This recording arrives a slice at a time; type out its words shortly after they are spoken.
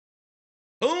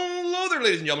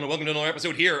ladies and gentlemen, and welcome to another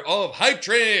episode here of Hype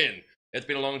Train. It's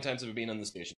been a long time since we've been on the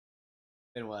station.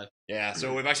 In a while. Yeah,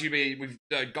 so we've got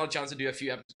a chance to do a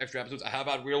few extra episodes. I have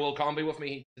had Real World Comedy with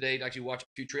me today to actually watch a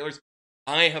few trailers.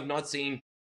 I have not seen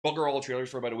bugger all trailers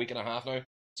for about a week and a half now.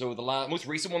 So the most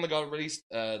recent one that got released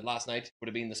last night would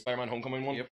have been the Spiderman Homecoming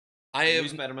one. Yep. I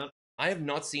have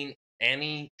not seen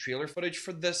any trailer footage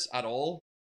for this at all,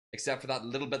 except for that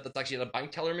little bit that's actually at a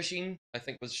bank teller machine. I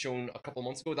think was shown a couple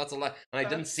months ago. That's a lot, and I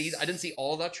didn't see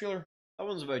all of that trailer. That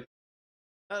was about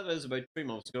 3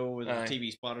 months ago with a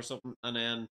TV spot or something, and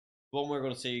then the one we're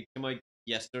going to see came out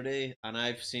yesterday, and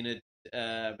I've seen it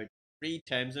about 3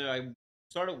 times now. I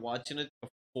started watching it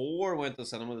before I went to the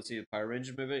cinema to see the Power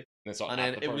Rangers movie, and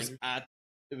then it was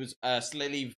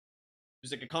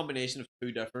like a combination of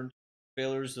 2 different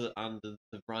trailers and the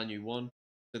brand new one.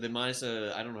 So they managed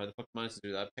to, I don't know how the fuck managed to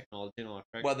do that, technology and all that.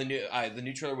 Correct? Well, the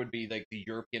new trailer would be like the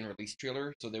European release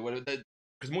trailer, so they would have.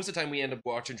 Because most of the time we end up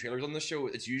watching trailers on this show,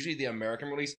 it's usually the American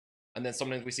release, and then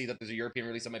sometimes we see that there's a European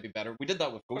release that might be better. We did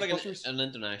that with Ghostbusters. Like an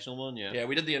international one, yeah. Yeah,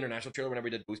 we did the international trailer whenever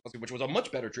we did Ghostbusters, which was a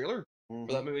much better trailer for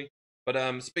that movie.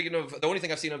 But speaking of, the only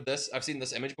thing I've seen of this, I've seen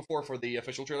this image before for the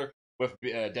official trailer with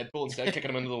Deadpool instead kicking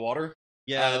him into the water.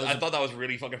 Yeah, I thought that was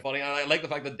really fucking funny. And I like the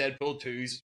fact that Deadpool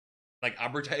 2's like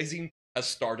advertising has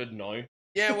started now.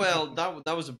 Yeah, well,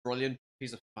 that was a brilliant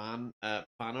piece of fan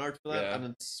art for that, and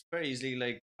it's very easily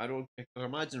like I can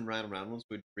imagine Ryan Reynolds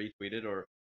would retweet it or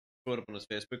throw it up on his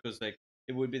Facebook because like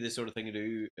it would be the sort of thing to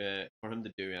do for him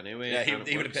to do anyway. Yeah,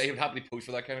 he would happily post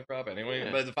for that kind of crap anyway.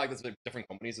 Yeah. But the fact that it's like different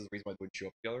companies is the reason why they would show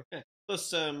up together. Yeah.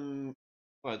 Plus,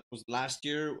 well, it was last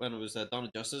year when it was Dawn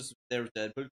of Justice. There was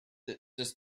Deadpool,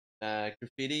 just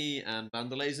graffiti and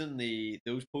vandalizing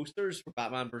those posters for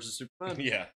Batman versus Superman.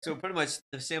 Yeah. So pretty much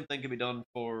the same thing can be done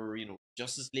for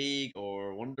Justice League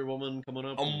or Wonder Woman coming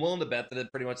up. I'm willing to bet that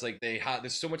it pretty much like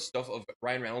there's so much stuff of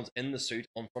Ryan Reynolds in the suit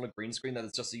on front of green screen that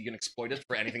it's just so you can exploit it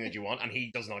for anything that you want, and he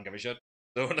does not give a shit.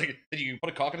 So like you can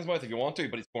put a cock in his mouth if you want to,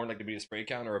 but it's more like to be a spray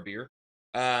can or a beer.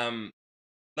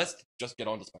 Let's just get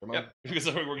on to Spider-Man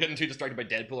because we're getting too distracted by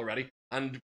Deadpool already.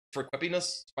 And for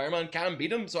quippiness, Spider-Man can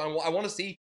beat him. So I want to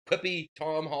see quippy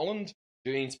Tom Holland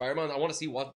doing Spider-Man. I want to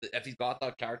see if he's got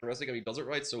that characteristic, if he does it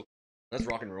right. So let's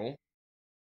rock and roll.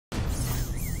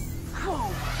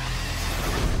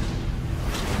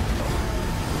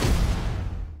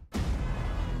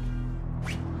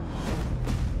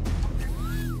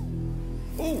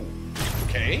 Oh,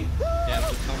 okay. Yeah,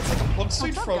 it's like a plug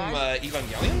suit from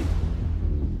Evangelion.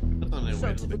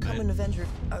 So to become an Avenger,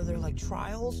 are there like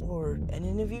trials or an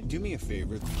interview? Do me a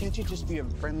favor. Can't you just be a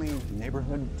friendly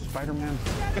neighborhood Spider-Man?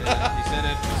 Yeah,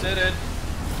 he said it.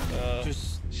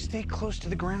 Just stay close to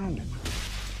the ground.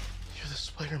 You're the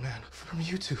Spider-Man from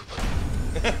YouTube.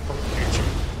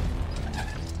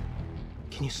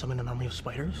 Can you summon an army of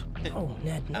spiders? Oh,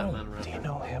 Ned, no. Do you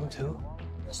know him too?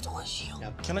 Stole his shield.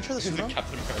 Can I try the suit on?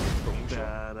 Captain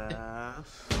America.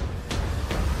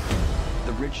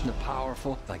 The rich and the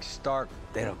powerful, like Stark,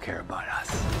 they don't care about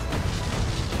us.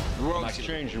 The world's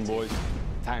changing, boys.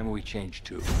 Time we change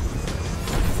too.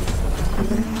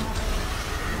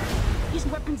 These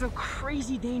weapons are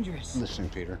crazy dangerous. Listen,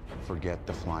 Peter, forget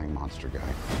the flying monster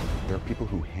guy. There are people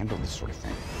who handle this sort of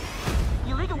thing.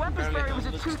 The illegal weapons barrier was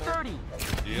at 2:30.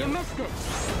 You missed it.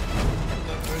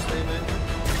 Thursday, man.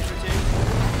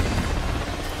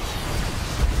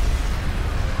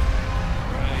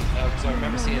 So I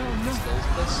remember seeing the stills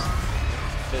of this.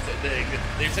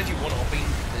 They're essentially one-upping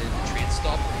the train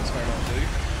stop in Spider-Man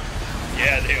 2.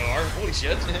 Yeah, they are. Holy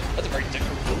shit. That's a very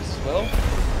different pose as well.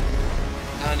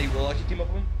 And he will actually team up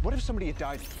with him. What if somebody had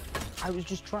died? I was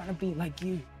just trying to be like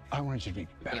you. I wanted you to be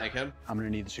better. Like him? I'm gonna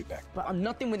need the suit back. But I'm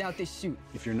nothing without this suit.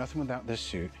 If you're nothing without this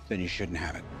suit, then you shouldn't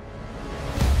have it.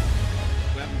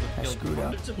 I screwed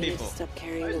up. You need to stop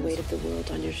carrying the weight of the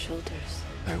world on your shoulders.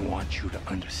 I want you to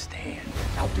understand.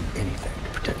 I'll do anything to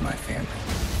protect my family.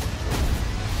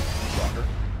 Shocker.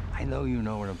 I know you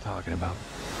know what I'm talking about.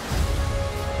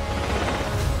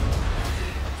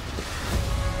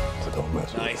 So don't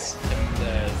mess with me. Nice.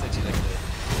 And essentially like the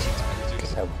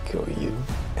Because I will kill you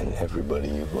and everybody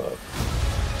you love.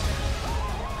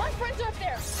 My friends are up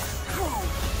there!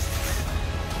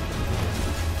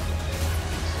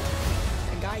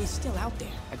 The guy is still out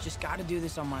there. I just gotta do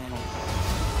this on my own.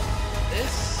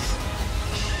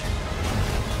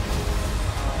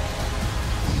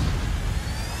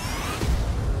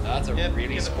 That's a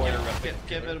really spoiler-rific.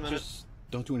 Give it a minute. Just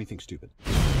don't do anything stupid.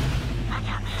 I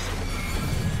got this.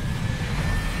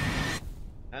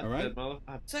 All right.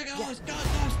 Take all those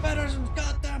goddamn spiders and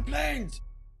goddamn planes.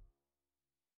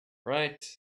 Right.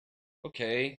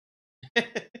 Okay.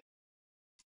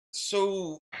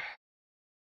 So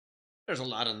There's a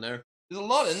lot in there. There's a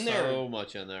lot in there. So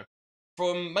much in there.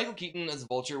 From Michael Keaton as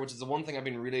Vulture, which is the one thing I've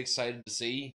been really excited to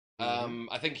see.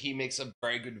 I think he makes a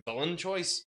very good villain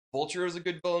choice. Vulture is a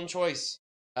good villain choice.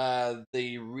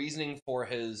 The reasoning for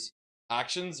his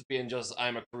actions being just,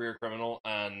 I'm a career criminal,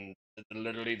 and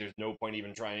literally there's no point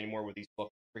even trying anymore with these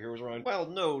superheroes around. Well,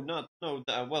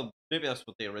 well, maybe that's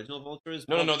what the original Vulture is.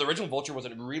 No. The original Vulture was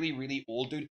a really, really old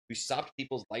dude who sapped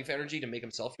people's life energy to make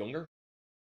himself younger.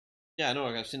 Yeah, I know.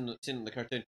 I've seen it in the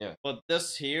cartoon. Yeah. But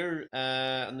this here,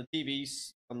 on the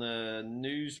TVs, on the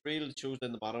news reel, it shows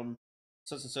down the bottom,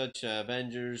 such and such,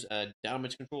 Avengers,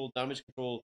 Damage Control. Damage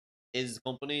Control is the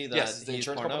company that Yes, the he's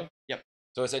insurance part company. of. Yep.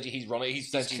 So essentially,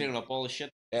 he's Cleaning up all the shit.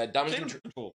 Damage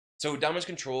Control. So Damage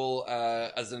Control,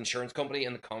 as an insurance company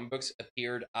in the comic books,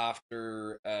 appeared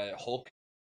after Hulk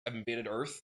invaded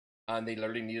Earth, and they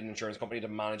literally needed an insurance company to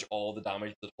manage all the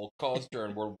damage that Hulk caused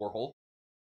during World War Hulk.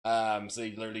 So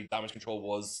they literally, Damage Control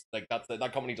was like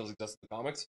that company does exist in the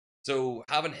comics. So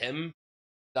having him,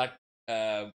 that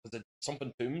was it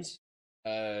something Toombs,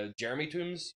 Jeremy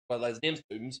Toombs, well his name's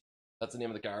Toombs, that's the name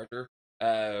of the character.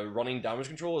 Running Damage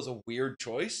Control is a weird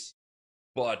choice,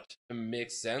 but it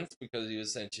makes sense because he was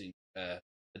essentially a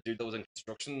dude that was in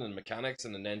construction and mechanics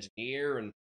and an engineer,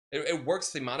 and it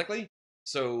works thematically.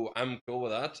 So I'm cool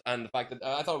with that. And the fact that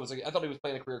I thought he was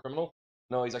playing a career criminal.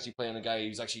 No, he's actually playing a guy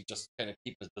who's actually just kind of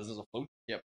keeping his business afloat.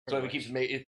 Yep. So if he keeps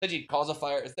it essentially cause a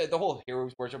fire. It's the whole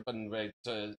heroes worship and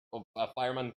a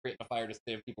fireman creating a fire to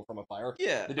save people from a fire.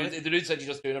 Yeah. The dude said he's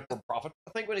just doing it for profit.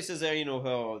 I think when he says there, I'm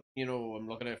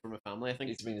looking out for my family. I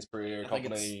think He's been his career I think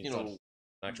company. it's,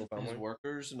 actual family. his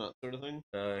workers and that sort of thing.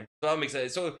 So that makes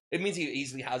sense. So it means he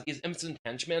easily has instant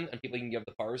henchmen and people he can give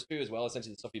the powers to as well.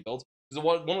 Essentially, the stuff he builds. Because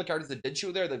one of the characters that did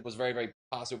show there that was very, very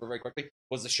passed over very quickly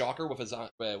was the Shocker with his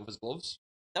gloves.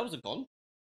 That was a gun.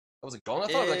 That was a gun. I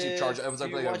thought it was actually charged. It was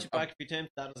like watch it back a few times.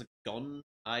 That was a gun.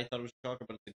 I thought it was a Shocker,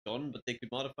 but it's a gun. But they could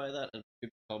modify that and it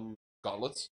could become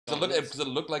gauntlets. Because it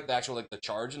looked like the actual the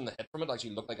charge and the hit from it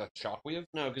actually looked like a shockwave.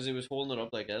 No, because he was holding it up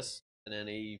like this, and then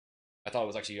I thought it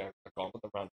was actually a gauntlet that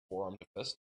ran forearm to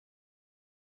fist.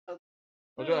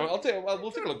 We'll take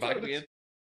a look back again.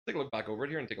 Take a look back over it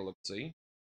here and take a look and see.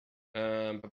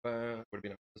 Would have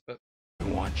been this bit. I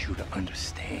want you to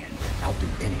understand. I'll do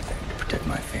anything to protect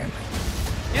my family.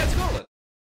 Yeah, it's a gauntlet.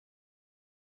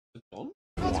 It's a gun.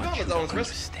 Oh, it's a gauntlet on his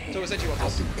wrist. So essentially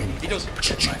what he does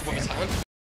with his hand.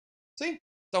 See? It's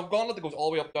a gauntlet that goes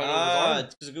all the way up down over his arm.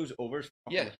 It's because it goes over his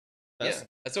Yeah. Yeah.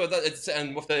 So it's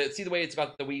and with the way it's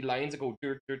got the wee lines that go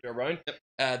dirt around.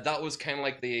 Yep. That was kind of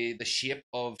like the shape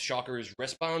of Shocker's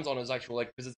wristbands on his actual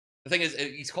because the thing is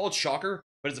he's called Shocker,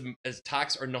 but his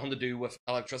attacks are nothing to do with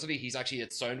electricity. He's actually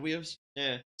it's sound waves.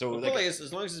 Yeah. So well,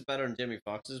 as long as it's better than Jamie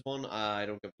Foxx's one, I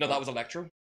don't give. No, that was Electro.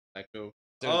 Electro.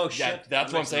 So, shit! Yeah,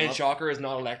 that's what I'm saying. Shocker is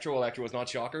not Electro. Electro is not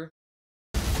Shocker.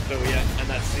 So yeah, and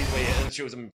that's the way it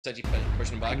shows him essentially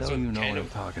pushing him back. I know so you know what kind I'm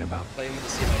of talking about. playing with the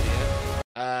same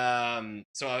idea.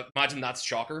 So imagine that's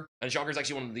Shocker, and Shocker's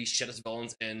actually one of the shittest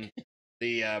villains in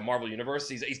the Marvel universe.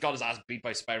 He's got his ass beat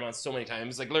by Spider-Man so many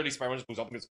times. Like literally, Spider-Man just goes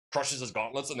up and crushes his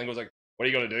gauntlets, and then goes like, "What are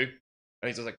you gonna do?" And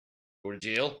he's just like, "Go to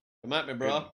jail." Come at me,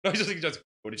 bro. No, he's just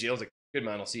go to jail. He's like, "Good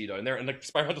man, I'll see you down there." And like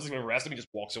Spider-Man doesn't even arrest him; he just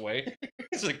walks away.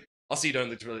 He's like, "I'll see you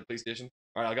down at the police station."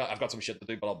 All right, I've got some shit to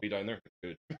do, but I'll be down there.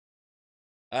 Good.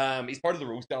 He's part of the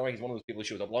Rogues Gallery. He's one of those people who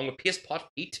shows up along with Paste Pot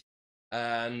Pete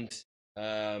and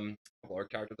a couple other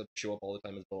characters that show up all the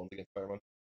time as villains against Spider-Man.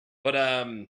 But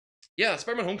yeah,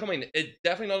 Spider-Man Homecoming. It's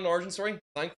definitely not an origin story.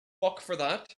 Thank fuck for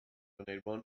that. I need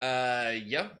one.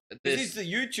 Yeah. This is the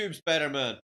YouTube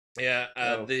Spider-Man. Yeah.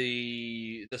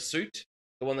 The suit,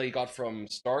 the one that he got from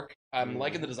Stark. I'm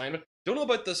liking the design of it. Don't know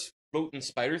about this floating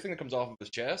spider thing that comes off of his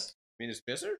chest. You mean his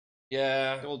Spacer?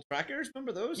 Yeah. The old trackers,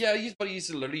 remember those? Yeah, he used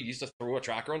to literally throw a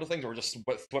tracker onto things or just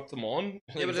whip them on.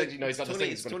 Yeah, but he's got this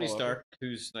thing. It's Tony Stark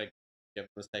who's like given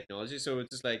this technology, so it's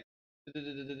just like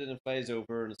it flies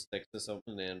over and it sticks to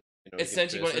something, and it's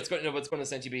essentially it's going to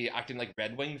essentially be acting like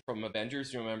Red Wing from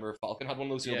Avengers. You remember Falcon had one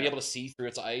of those. You'll be able to see through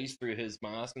its eyes through his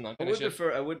mask and that kind of shit.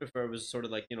 I would prefer it was sort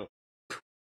of like and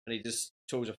he just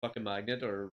chose a fucking magnet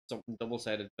or something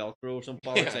double-sided Velcro or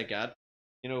something like that.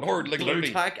 Or like literally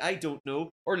attack, I don't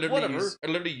know. Or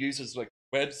literally uses like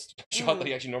web shot that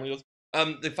he actually normally does.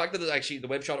 The fact that actually the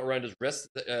web shot around his wrist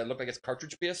looked like it's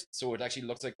cartridge based, so it actually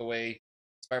looks like the way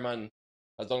Spider-Man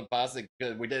has done it past. Like,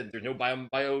 there's no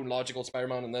biological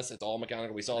Spider-Man in this. It's all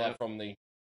mechanical. We saw that from the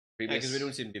previous. Because we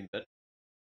don't see him being bit.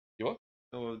 You what?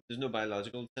 No, there's no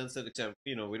biological sense that except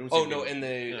we don't.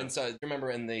 See inside.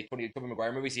 Remember in the Tobey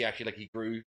Maguire movies, he actually he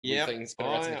grew things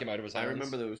that came out of his hands. I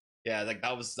remember those. Yeah, like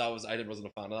that was I wasn't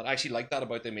a fan of that. I actually liked that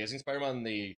about the Amazing Spider-Man,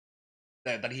 the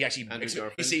that he actually Andrew you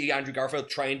Garfield. see Andrew Garfield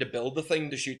trying to build the thing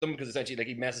to shoot them because essentially like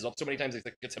he messes up so many times, it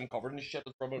gets him covered in shit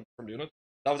from doing it.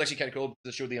 That was actually kind of cool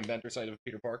to show the inventor side of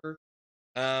Peter Parker.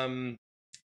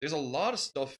 There's a lot of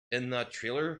stuff in that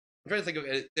trailer. I'm trying to think of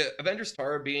it. The Avengers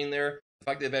Tower being there, the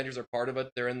fact that the Avengers are part of it,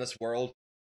 they're in this world.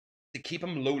 To keep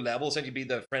him low level, essentially be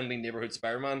the friendly neighborhood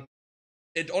Spider-Man,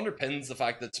 it underpins the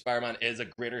fact that Spider-Man is a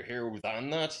greater hero than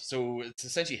that. So it's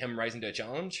essentially him rising to a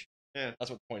challenge. Yeah. That's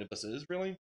what the point of this is,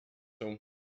 really. So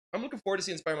I'm looking forward to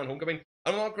seeing Spider-Man Homecoming.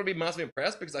 I'm not going to be massively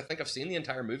impressed because I think I've seen the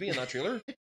entire movie in that trailer.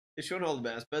 They're showing all the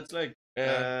best bits, like.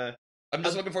 I'm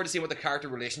just looking forward to seeing what the character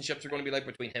relationships are going to be like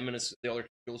between him and the other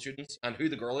school students, and who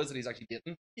the girl is that he's actually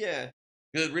dating. Yeah.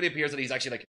 Because it really appears that he's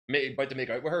actually like about to make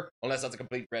out with her, unless that's a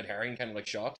complete red herring kind of like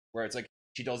shot, where it's like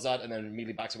she does that and then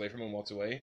immediately backs away from him and walks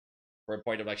away, for a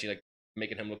point of actually like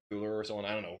making him look cooler or so on.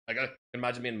 I don't know. I can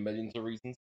imagine being millions of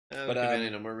reasons. But any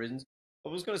number of reasons. I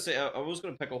was gonna say I was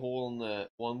gonna pick a hole in the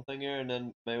one thing here, and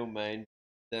then my own mind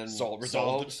then solved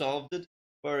it.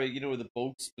 Where the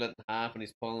boat split in half, and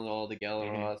he's pulling it all together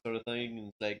and all that sort of thing, and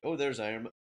it's like, oh, there's Iron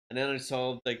Man, and then I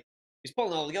solved like he's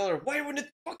pulling it all together. Why wouldn't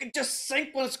it fucking just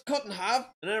sink when it's cut in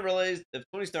half? And then I realized if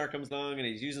Tony Stark comes along and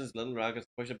he's using his little rockets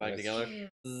to push it back together,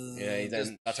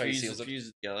 that's how he seals it.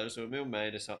 Fuses together. So in my own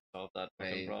mind, I solved that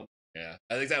fucking problem. Yeah,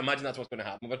 I imagine that's what's going to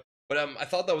happen with it. But I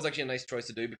thought that was actually a nice choice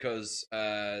to do because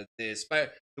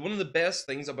one of the best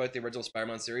things about the original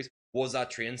Spider-Man series was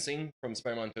that train scene from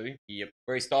Spider-Man 2. Yep.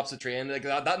 Where he stops the train. Like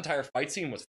that entire fight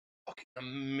scene was fucking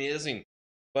amazing.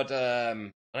 But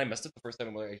and I missed it the first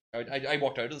time. I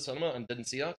walked out of the cinema and didn't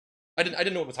see that. I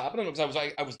didn't know what was happening because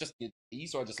I was just pee,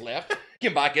 so I just left.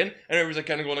 Came back in, and everyone was like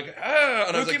kind of going like, ah.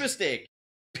 And rookie mistake.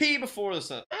 Pee before the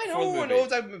sun. I know.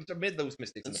 I made those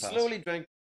mistakes in the past. Slowly drank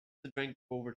the drink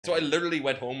over. So I literally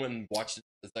went home and watched it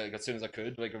as soon as I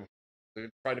could. Like I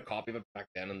tried a copy of it back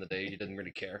then in the day. You didn't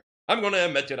really care. I'm going to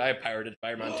admit it. I pirated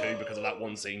Spider-Man 2 because of that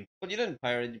one scene. Well, you didn't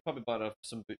pirate it. You probably bought off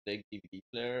some bootleg DVD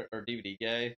player or DVD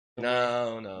guy.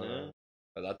 No.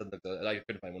 But that didn't look good. I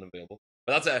couldn't find one available.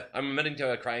 But that's it. I'm admitting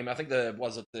to a crime. I think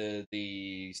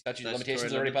the statute of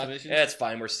limitations already passed. Yeah, it's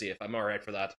fine. We're safe. I'm all right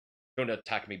for that. Don't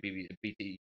attack me, BT.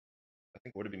 I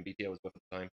think it would have been BT I was with at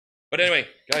the time. But anyway,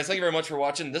 guys, thank you very much for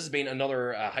watching. This has been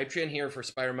another hype train here for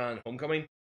Spider-Man Homecoming.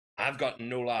 I've got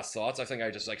no last thoughts. I think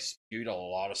I just spewed a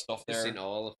lot of stuff there. I've seen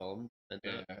all the film.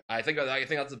 I think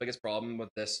that's the biggest problem with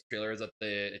this trailer is that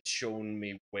it's shown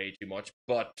me way too much.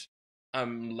 But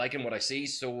I'm liking what I see,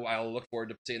 so I'll look forward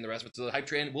to seeing the rest of it. So the hype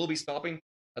train will be stopping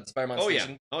at the Spider-Man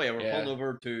station. We're pulling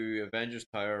over to Avengers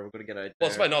Tower. We're going to get out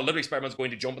there. Well, literally Spider-Man's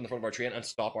going to jump in the front of our train and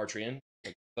stop our train.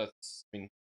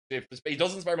 If he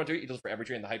does in Spider-Man 2, he does it for every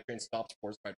train. The hype train stops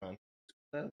for Spider-Man.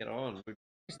 Get on.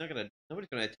 Nobody's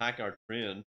going to attack our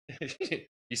train.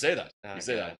 You say that.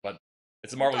 But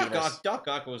it's a Marvel universe. Doc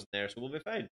Ock wasn't there, so we'll be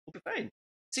fine.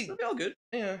 See, it'll be all good.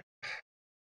 Yeah.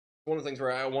 One of the things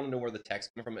where I want to know where the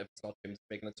text coming from if it's not Tim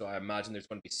making it, so I imagine there's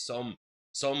going to be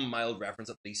some mild reference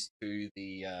at least to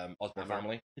the Osborn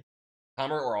family.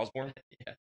 Hammer or Osborn.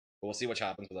 Yeah. But we'll see what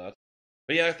happens with that.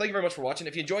 But yeah, thank you very much for watching.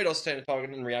 If you enjoyed us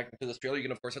talking and reacting to this trailer, you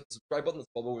can of course hit the subscribe button that's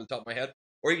above over the top of my head.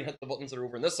 Or you can hit the buttons that are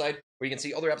over on this side, where you can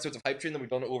see other episodes of Hype Train that we've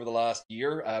done over the last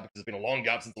year, because it's been a long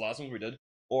gap since the last ones we did.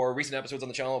 Or recent episodes on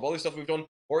the channel of other stuff we've done.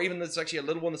 Or even there's actually a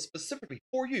little one that's specifically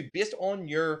for you, based on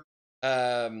your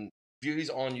views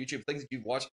on YouTube, things that you've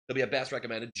watched. There'll be a best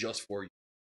recommended just for you.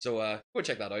 So go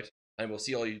check that out, and we'll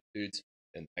see all you dudes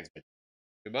in the next video.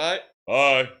 Goodbye.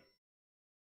 Bye.